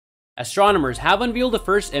Astronomers have unveiled the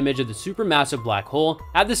first image of the supermassive black hole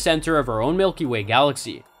at the center of our own Milky Way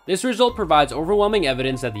galaxy. This result provides overwhelming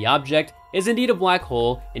evidence that the object is indeed a black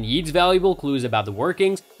hole and yields valuable clues about the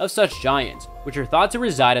workings of such giants, which are thought to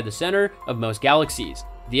reside at the center of most galaxies.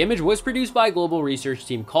 The image was produced by a global research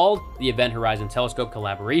team called the Event Horizon Telescope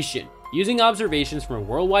Collaboration, using observations from a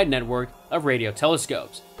worldwide network of radio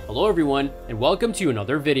telescopes. Hello everyone, and welcome to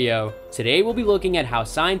another video. Today we'll be looking at how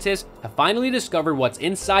scientists have finally discovered what's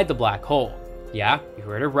inside the black hole. Yeah, you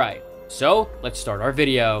heard it right. So, let's start our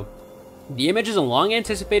video. The image is a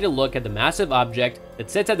long-anticipated look at the massive object that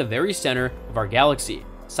sits at the very center of our galaxy.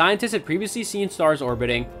 Scientists had previously seen stars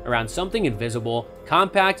orbiting around something invisible,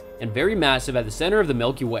 compact, and very massive at the center of the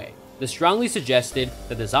Milky Way. This strongly suggested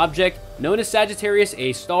that this object, known as Sagittarius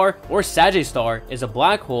A star or Sag star, is a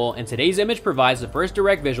black hole, and today's image provides the first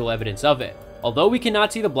direct visual evidence of it. Although we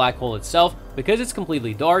cannot see the black hole itself because it's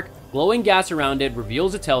completely dark, glowing gas around it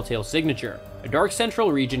reveals a telltale signature. A dark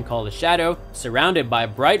central region called a shadow, surrounded by a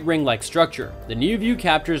bright ring-like structure. The new view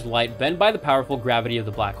captures light bent by the powerful gravity of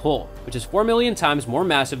the black hole, which is 4 million times more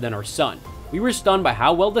massive than our sun. We were stunned by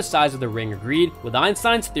how well the size of the ring agreed with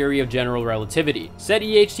Einstein's theory of general relativity, said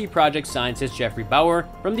EHT project scientist Jeffrey Bauer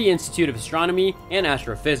from the Institute of Astronomy and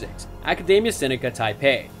Astrophysics, Academia Sinica,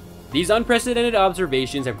 Taipei. These unprecedented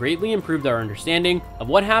observations have greatly improved our understanding of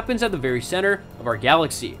what happens at the very center of our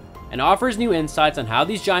galaxy, and offers new insights on how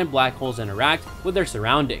these giant black holes interact with their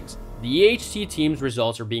surroundings. The EHT team's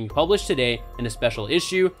results are being published today in a special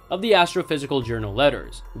issue of the Astrophysical Journal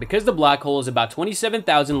Letters. Because the black hole is about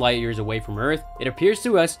 27,000 light years away from Earth, it appears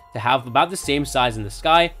to us to have about the same size in the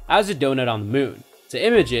sky as a donut on the moon. To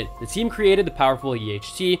image it, the team created the powerful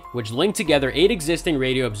EHT, which linked together 8 existing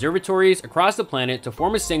radio observatories across the planet to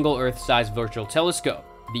form a single Earth-sized virtual telescope.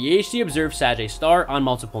 The EHT observed Sag star on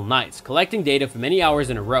multiple nights, collecting data for many hours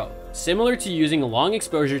in a row, similar to using a long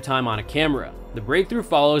exposure time on a camera. The breakthrough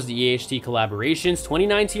follows the EHT collaboration's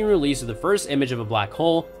 2019 release of the first image of a black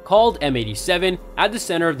hole, called M87, at the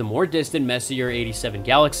center of the more distant Messier 87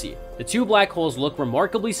 galaxy. The two black holes look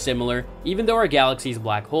remarkably similar, even though our galaxy's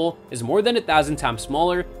black hole is more than 1,000 times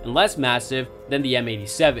smaller and less massive than the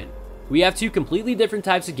M87. We have two completely different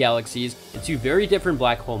types of galaxies and two very different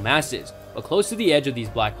black hole masses, but close to the edge of these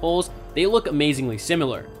black holes, they look amazingly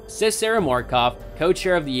similar, says Sarah Markov,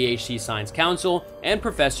 co-chair of the EHT Science Council and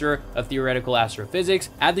professor of theoretical astrophysics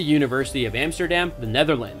at the University of Amsterdam, the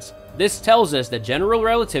Netherlands. This tells us that general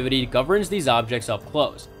relativity governs these objects up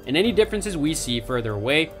close, and any differences we see further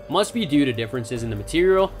away must be due to differences in the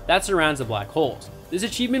material that surrounds the black holes. This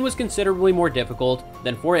achievement was considerably more difficult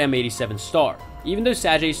than for M87 star, even though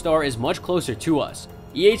Sag star is much closer to us.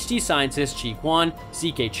 EHT scientist Chi Kwan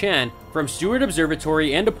C.K. Chan from Stewart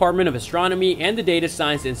Observatory and Department of Astronomy and the Data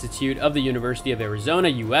Science Institute of the University of Arizona,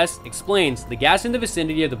 US, explains the gas in the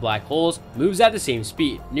vicinity of the black holes moves at the same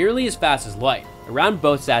speed, nearly as fast as light, around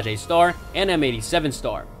both Sag star and M87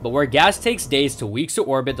 star. But where gas takes days to weeks to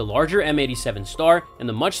orbit the larger M87 star and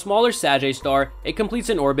the much smaller Sag star, it completes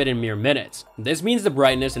an orbit in mere minutes. This means the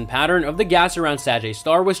brightness and pattern of the gas around Sag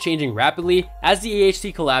star was changing rapidly as the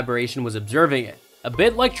EHT collaboration was observing it. A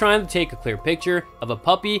bit like trying to take a clear picture of a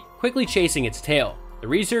puppy quickly chasing its tail. The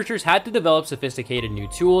researchers had to develop sophisticated new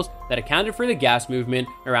tools that accounted for the gas movement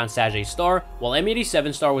around Sag star, while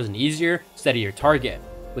M87 star was an easier, steadier target.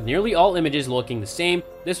 With nearly all images looking the same,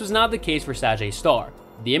 this was not the case for Sag star.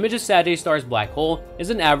 The image of Sag star's black hole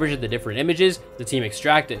is an average of the different images the team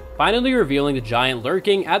extracted, finally revealing the giant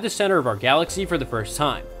lurking at the center of our galaxy for the first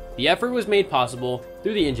time. The effort was made possible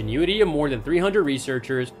through the ingenuity of more than 300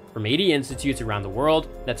 researchers from 80 institutes around the world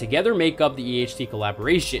that together make up the EHT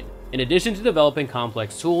collaboration, in addition to developing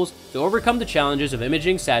complex tools to overcome the challenges of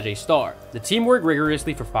imaging Sag star. The team worked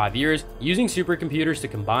rigorously for 5 years, using supercomputers to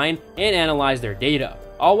combine and analyze their data,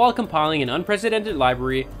 all while compiling an unprecedented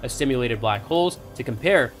library of simulated black holes to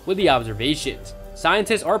compare with the observations.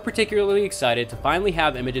 Scientists are particularly excited to finally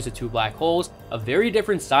have images of two black holes of very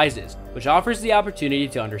different sizes, which offers the opportunity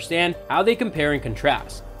to understand how they compare and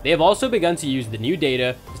contrast. They have also begun to use the new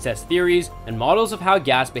data to test theories and models of how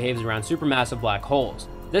gas behaves around supermassive black holes.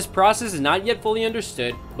 This process is not yet fully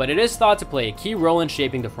understood, but it is thought to play a key role in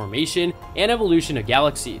shaping the formation and evolution of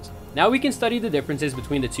galaxies. Now we can study the differences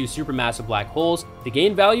between the two supermassive black holes to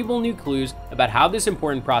gain valuable new clues about how this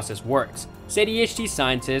important process works, said EHT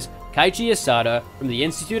scientist Kaiichi Asada from the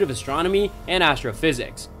Institute of Astronomy and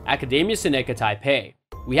Astrophysics, Academia Sinica, Taipei.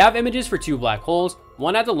 We have images for two black holes,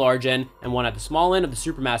 one at the large end and one at the small end of the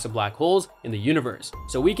supermassive black holes in the universe,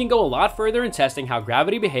 so we can go a lot further in testing how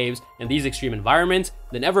gravity behaves in these extreme environments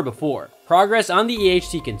than ever before. Progress on the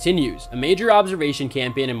EHT continues. A major observation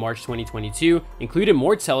campaign in March 2022 included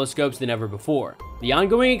more telescopes than ever before. The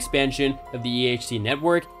ongoing expansion of the EHT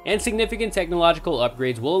network and significant technological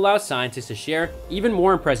upgrades will allow scientists to share even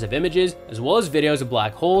more impressive images as well as videos of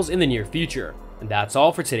black holes in the near future. And that's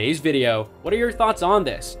all for today's video. What are your thoughts on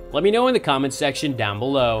this? Let me know in the comments section down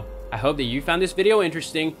below. I hope that you found this video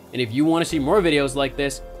interesting, and if you want to see more videos like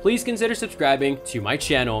this, please consider subscribing to my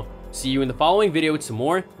channel. See you in the following video with some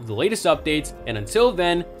more of the latest updates, and until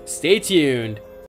then, stay tuned.